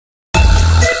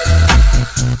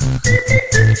Hello,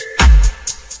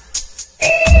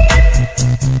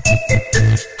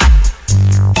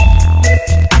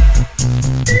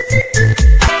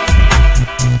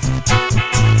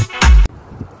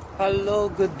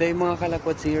 good day mga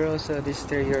ka-LakwatZERO. So this is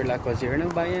your LakwatZERO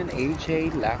ng bayan,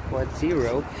 AJ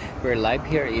LakwatZERO. We're live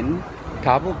here in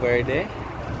Cabo Verde,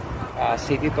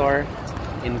 city tour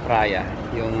in Praia,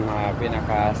 yung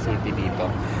pinaka-city dito.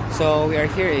 So we are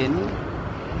here in,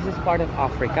 this is part of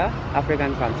Africa,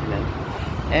 African continent.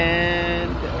 And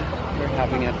we're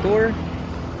having a tour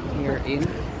here in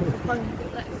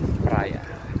Praia.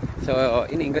 So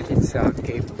in English it's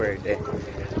Cape Verde.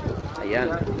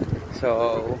 Ayan.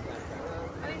 So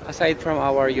aside from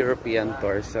our European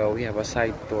tour, so we have a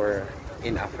side tour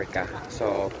in Africa.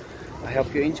 So I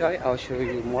hope you enjoy. I'll show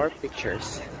you more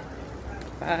pictures.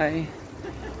 Bye.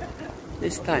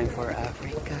 This time for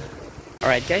Africa.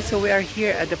 Alright guys, so we are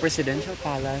here at the Presidential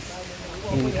Palace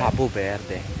in Cabo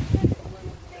Verde.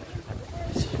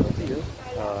 Let's show you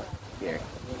here.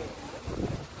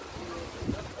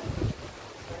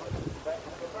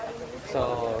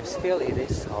 So still it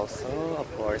is also of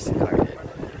course garden.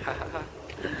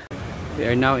 We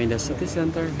are now in the city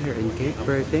center here in Cape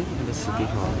Verde in the City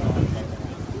Hall.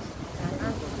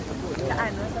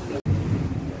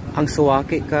 Ang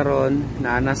suwaki karon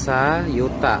na nasa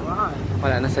yuta,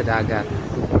 wala na sa dagat.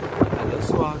 Hello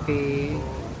suwaki.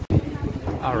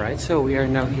 Alright, so we are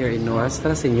now here in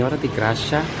Nuestra Señora de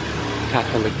Gracia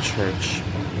Catholic Church.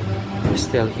 We're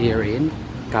still here in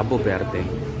Cabo Verde.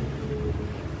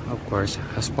 Of course,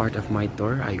 as part of my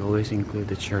tour, I always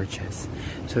include the churches.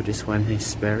 So this one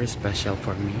is very special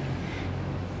for me,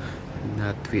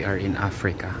 that we are in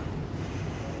Africa.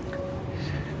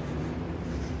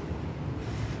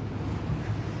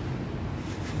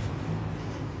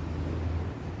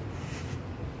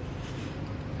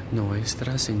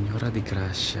 Nuestra Señora de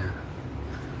Gracia.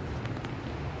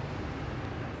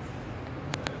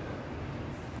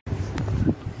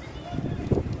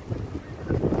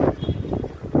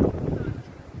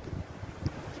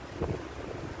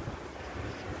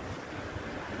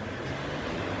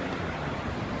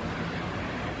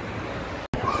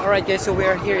 Alright guys, so we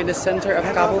are here in the center of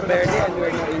Cabo Verde and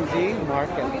we're now in the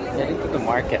market, getting to the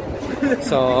market.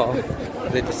 So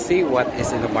let's see what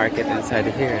is in the market inside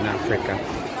here in Africa.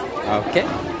 Okay.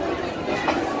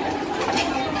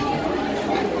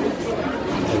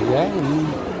 Ayan.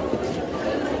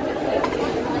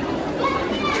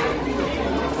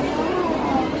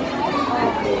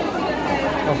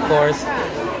 Of course,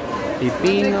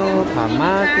 pipino,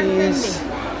 kamatis,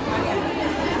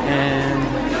 and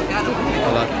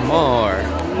a lot more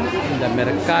in the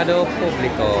Mercado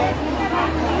Público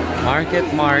market.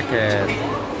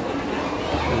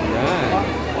 Ayan.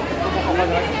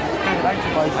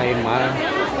 Ay mais,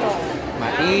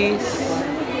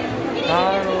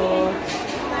 carrots.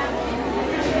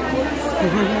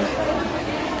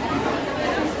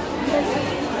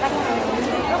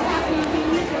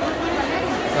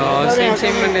 So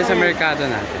same lang din sa merkado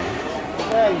natin.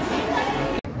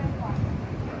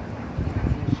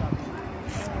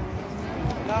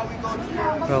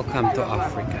 Welcome to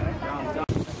Africa.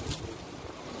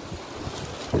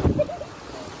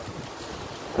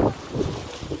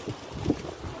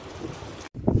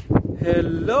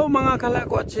 Hello mga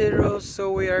ka-LakwatZERO.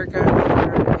 So we are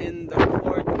currently in the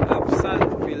Fort of San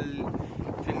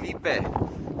Filipe.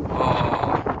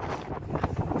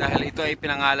 Dahil ito ay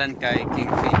pinangalan kay King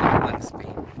Filipe ng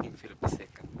Spain, King Filipe II.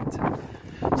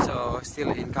 So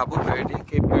still in Cabo Verde,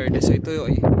 Cape Verde. So ito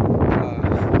ay one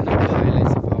of the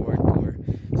highlights of our tour.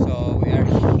 So we are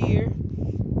here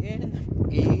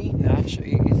in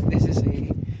this is a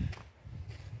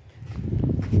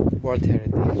World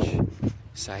Heritage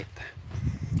site.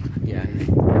 Yan.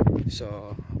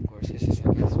 So of course this is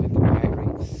against with the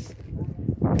pirates.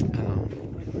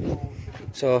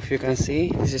 So if you can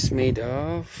see, this is made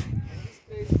of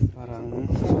parang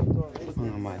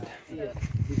mga mud.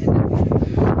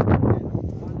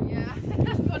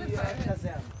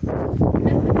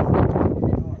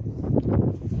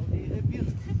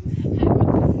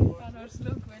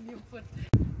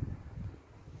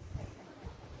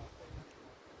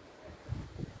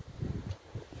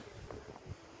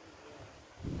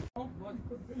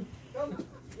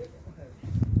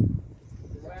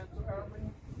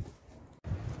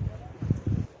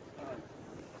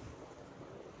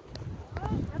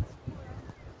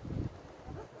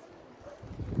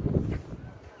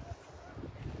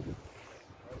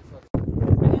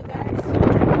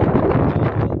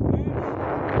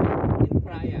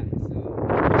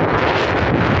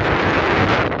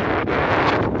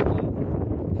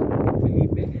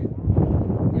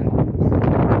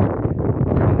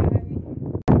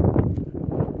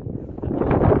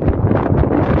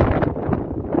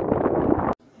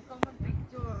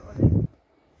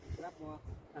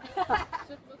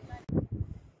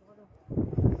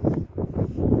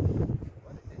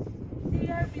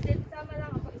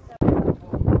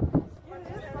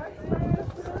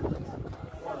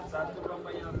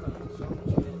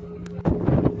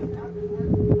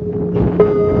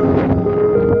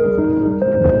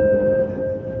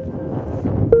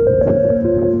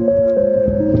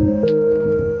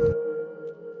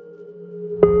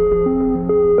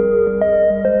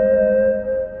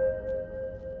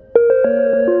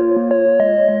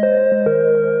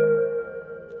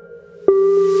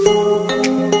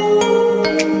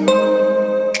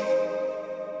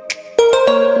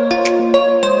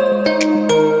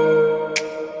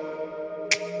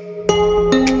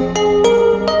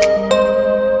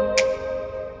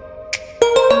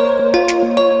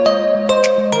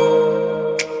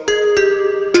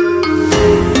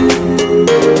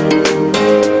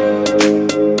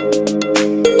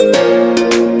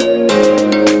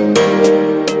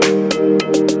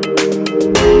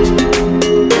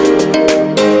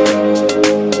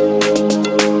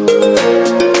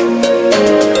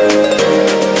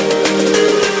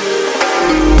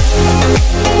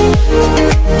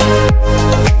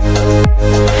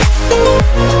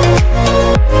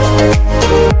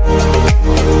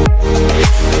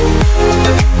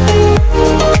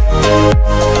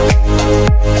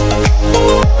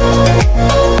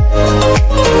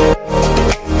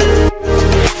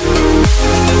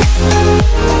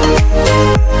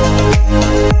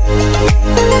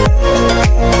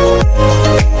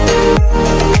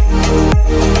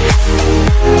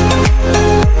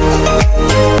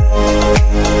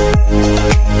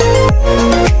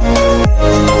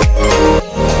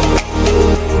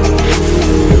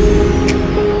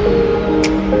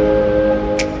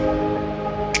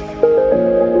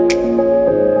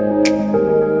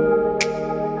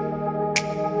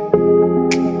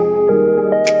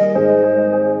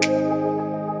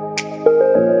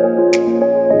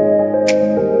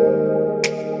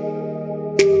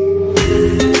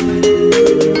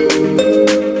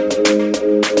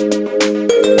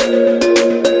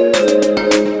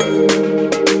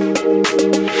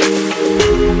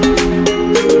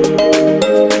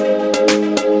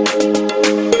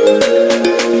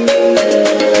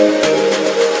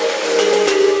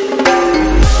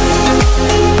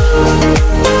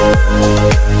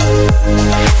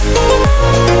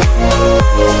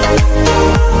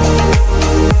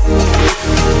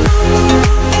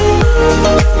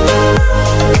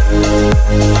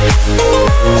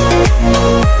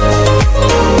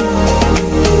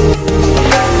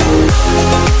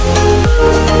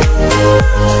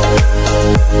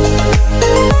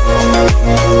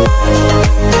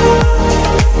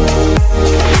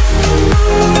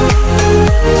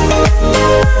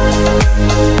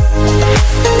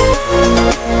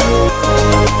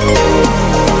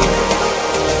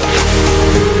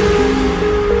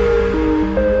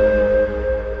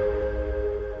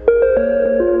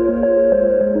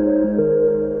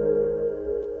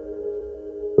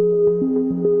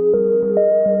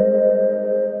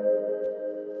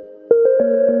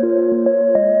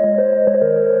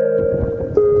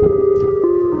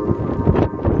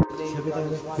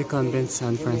 the convent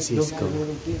San Francisco.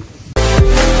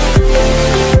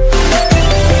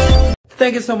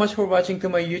 Thank you so much for watching to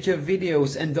my YouTube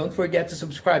videos, and don't forget to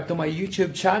subscribe to my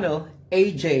YouTube channel,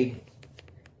 AJ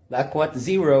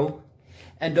LakwatZERO,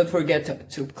 and don't forget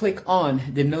to click on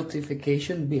the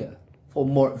notification bell for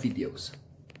more videos.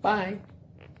 Bye!